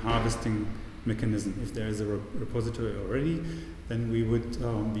a harvesting mechanism. If there is a repository already, then we would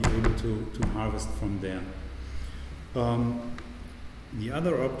be able to harvest from there. The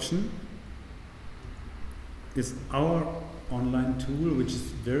other option is our online tool, which is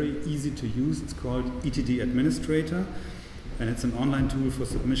very easy to use. It's called ETD Administrator, and it's an online tool for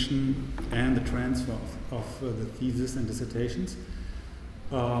submission and the transfer of the thesis and dissertations.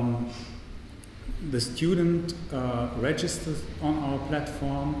 The student registers on our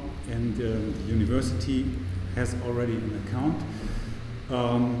platform, and the university has already an account.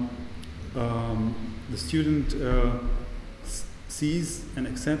 The student sees and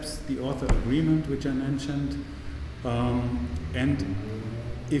accepts the author agreement, which I mentioned, and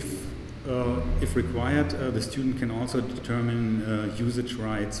if required, the student can also determine usage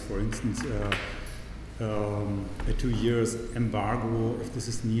rights, for instance, a 2 years embargo if this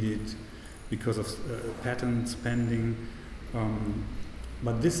is needed because of patents pending.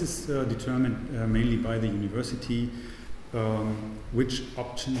 But this is determined mainly by the university, which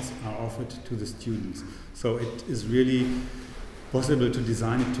options are offered to the students. So it is really possible to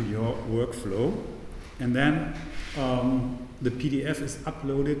design it to your workflow. And then the PDF is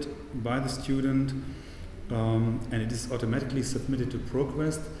uploaded by the student, and it is automatically submitted to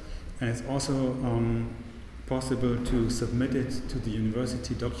ProQuest. And it's also possible to submit it to the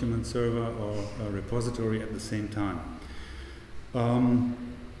university document server or a repository at the same time.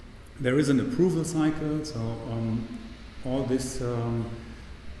 There is an approval cycle, so all this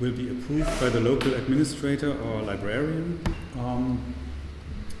will be approved by the local administrator or librarian,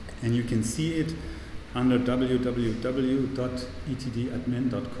 and you can see it under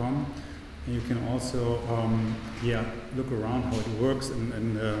www.etdadmin.com. And you can also look around how it works,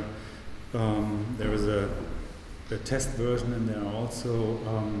 and there is a test version, and there are also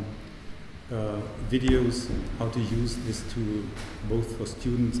videos how to use this tool both for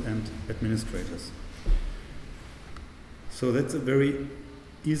students and administrators. So that's a very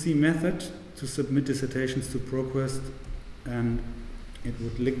easy method to submit dissertations to ProQuest, and it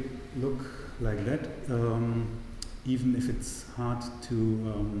would look like that, even if it's hard to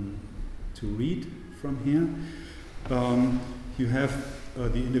read from here. You have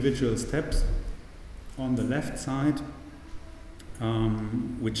the individual steps on the left side,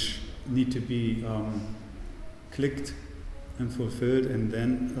 which need to be clicked and fulfilled, and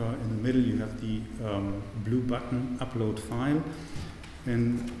then in the middle you have the blue button, upload file.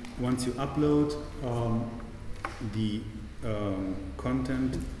 And once you upload, the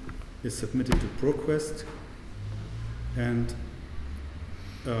content is submitted to ProQuest, and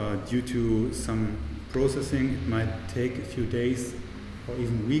due to some processing, it might take a few days or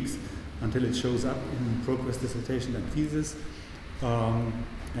even weeks until it shows up in ProQuest dissertation and thesis,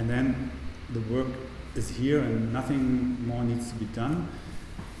 and then the work is here and nothing more needs to be done.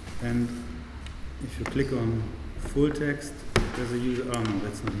 And if you click on full text, there's a user, oh no,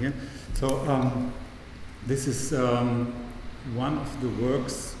 that's not here. So this is one of the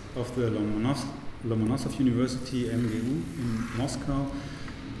works of the Lomonosov University, MGU, in Moscow,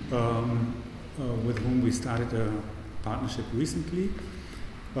 with whom we started a partnership recently,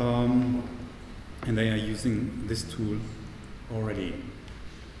 and they are using this tool already.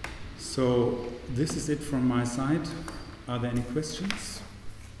 So this is it from my side. Are there any questions?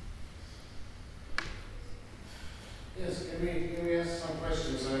 Yes, can we ask some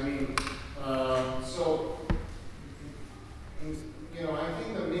questions? I mean, I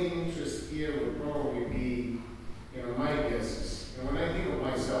think the main interest here would probably be, my guesses. When I think of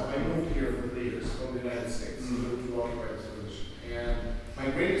myself, I moved here for 3 years from the United States, moved to occupied position, and my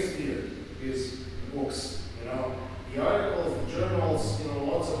greatest fear is books. The articles, the journals,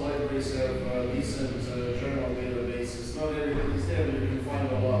 lots of libraries have decent journal databases. Not everybody's there, but you can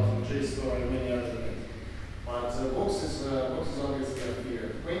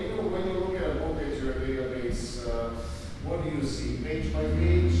what do you see? Page by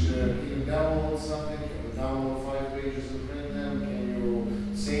page? Can you download something? Can you download 5 pages and print them? Can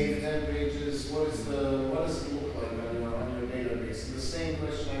you save 10 pages? What does it look like on your database? And the same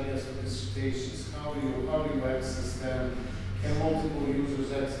question, I guess, for dissertations. How do you access them? Can multiple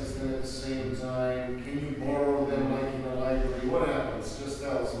users access them at the same time? Can you borrow them like in a library? What happens? Just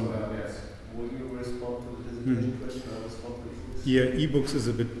tell us what happens. Will you respond to the dissertation question? I'll respond to this. Yeah, ebooks is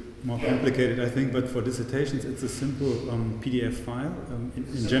a bit more complicated, I think, but for dissertations it's a simple PDF file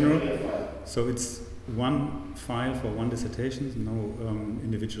in general. So it's one file for one dissertation, no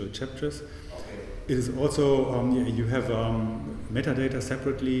individual chapters. Okay. It is also, you have metadata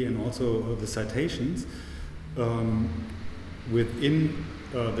separately and also the citations within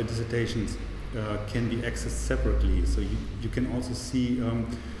the dissertations can be accessed separately. So you can also see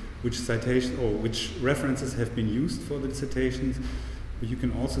which citation or which references have been used for the dissertations. But you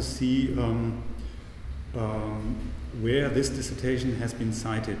can also see where this dissertation has been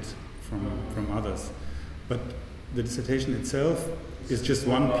cited from others. But the dissertation itself is just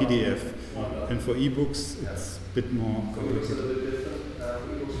one PDF, and for ebooks it's a bit more complicated. So it's a little bit different.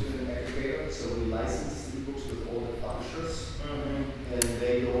 Ebooks with an aggregator, so we license ebooks with all the publishers, and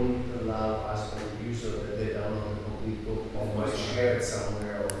they don't allow us or the user that they download a complete book or might share it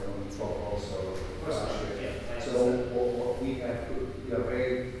somewhere or from Dropbox or so what we have to, we are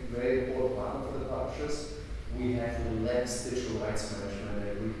very, very important partner for the publishers. We have relaxed digital rights management and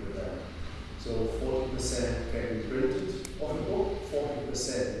agree with them. So 40% can be printed of the book,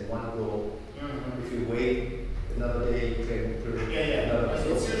 40% in one go. If you wait another day, you can print another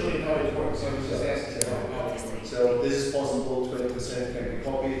book. It's usually how it works. I was just asking. So this is possible, 20% can be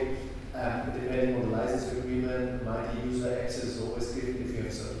copied. Depending on the license agreement, multi-user access is always given if you have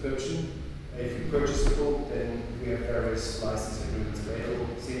a subscription. If you purchase a book, then we have various license agreements available.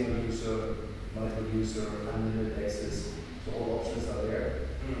 Single user, multi-user, unlimited access. So all options are there.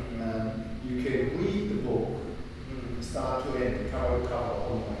 You can read the book, start to end, cover to cover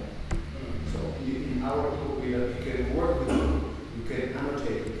online. So in our book, you can work with it, you can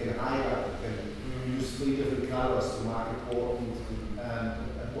annotate, you can highlight, you can use 3 different colors to mark important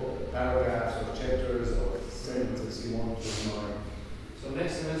paragraphs or chapters or sentences you want to mark. So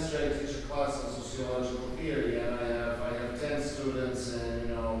next semester I teach a class on sociological theory, and I have 10 students, and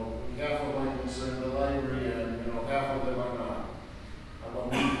half of my books are in the library, and half of them are not.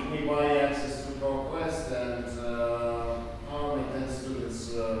 We buy access to ProQuest, and how many 10 students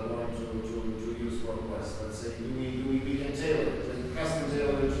going to use ProQuest? Let's say we can tailor it, custom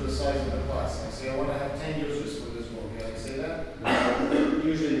tailor it to the size of the class. I say I want to have 10 users for this book. Can I say that?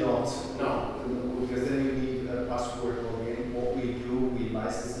 Usually not. No. Because then you need a password login. What we do, we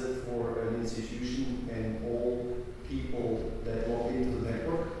license it for an institution, and all people that log into the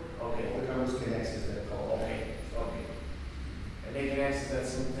network, the companies can access that call. Okay. And they can access that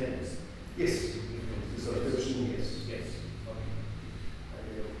simultaneously? Yes. The subscription, yes. Yes. Okay.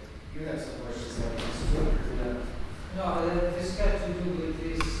 You have some questions? No, this had to do with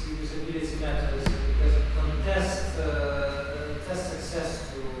these usability matters because from test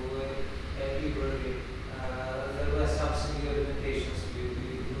success to library, there were some similar limitations. You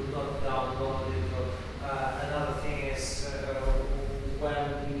could not download it. Another thing is when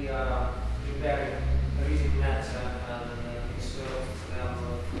we are preparing reading matter and insert them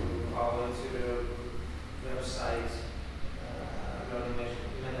to our interior website learning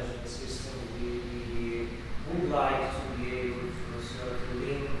management system, we would like to be able to insert a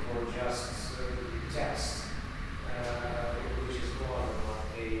link or just text, which is more than one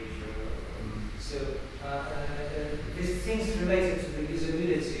page. So these things related to the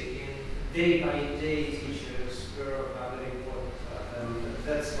usability in day-by-day teachers were very important. And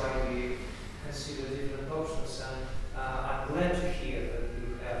that's why we consider different options. And I'm glad to hear that you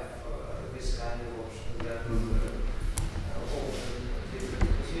have this kind of option that open different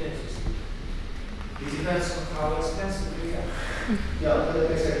opportunities. It depends on how expensive we are.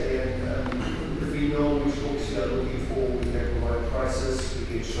 Yeah, exactly. And if we know which books you are looking for, we can provide prices, we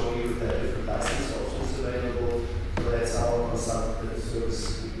can show you the different license options available. So that's our consultative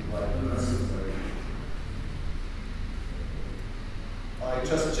service we provide. I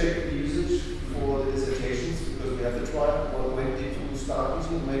just checked the usage for the dissertations because we have the trial. When did you start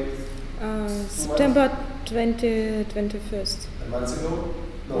using? Maybe September 21st. a month ago?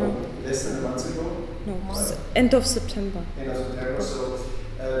 No, less than a month ago? No, end of September. End of September. So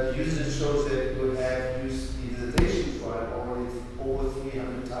the usage shows that you have used the dissertation trial already over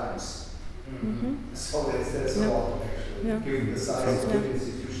 300 times. So that's a lot actually, given the size of the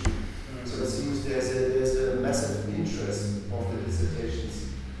institution. So it seems there's a massive interest of the dissertations.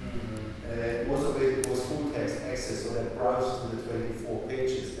 Most of it was full text access access or that browses to the 24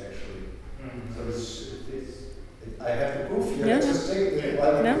 pages actually. So I have the proof here. Yeah. I just checked it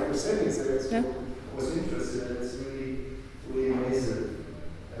while Yeah. you were presenting, so it's, Yeah. I was interested, and it's really amazing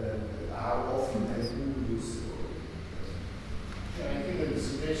how often and who use it. Yeah, I think the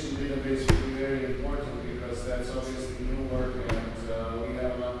dissertation database will be very important because that's obviously new work, and we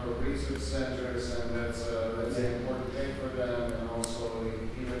have a number of research centers, and that's an important thing for them. And also,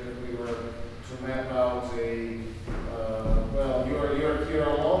 even if we were to map out well, you're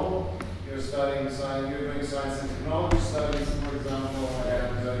alone. You're studying science. You're doing science and technology studies, for example,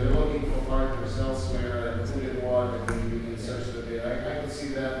 and you're looking for partners elsewhere, and who did what, and you can search the data. I can see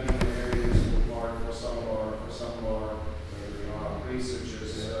that being a very useful part for some of our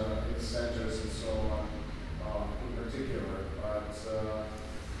researchers, in centers and so on, in particular. But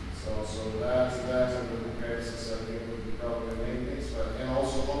so that and the comparisons, I think, would be probably the main things. But and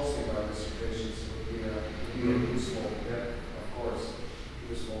also posting our dissertations would be a useful, of course,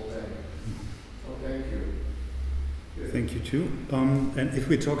 useful thing. So thank you. Thank you too. And if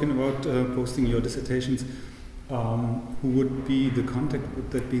we're talking about posting your dissertations, who would be the contact?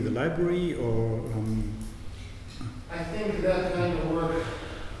 Would that be the library or? I think that kind of work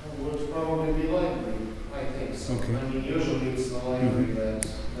would probably be library. I think so. Okay. I mean, usually it's the library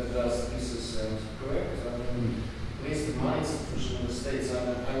that does thesis and correct. I mean, at least in my institution in the States,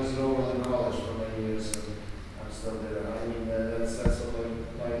 I was at Oberlin College for many years, and I'm still there. I mean, that's what the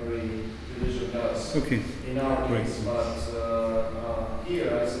library division does. Okay. In our Great. case, but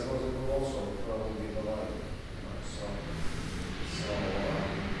here I suppose it will also probably be the library.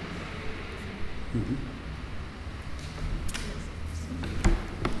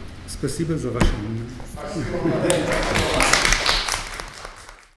 Спасибо за ваше мнение. Спасибо.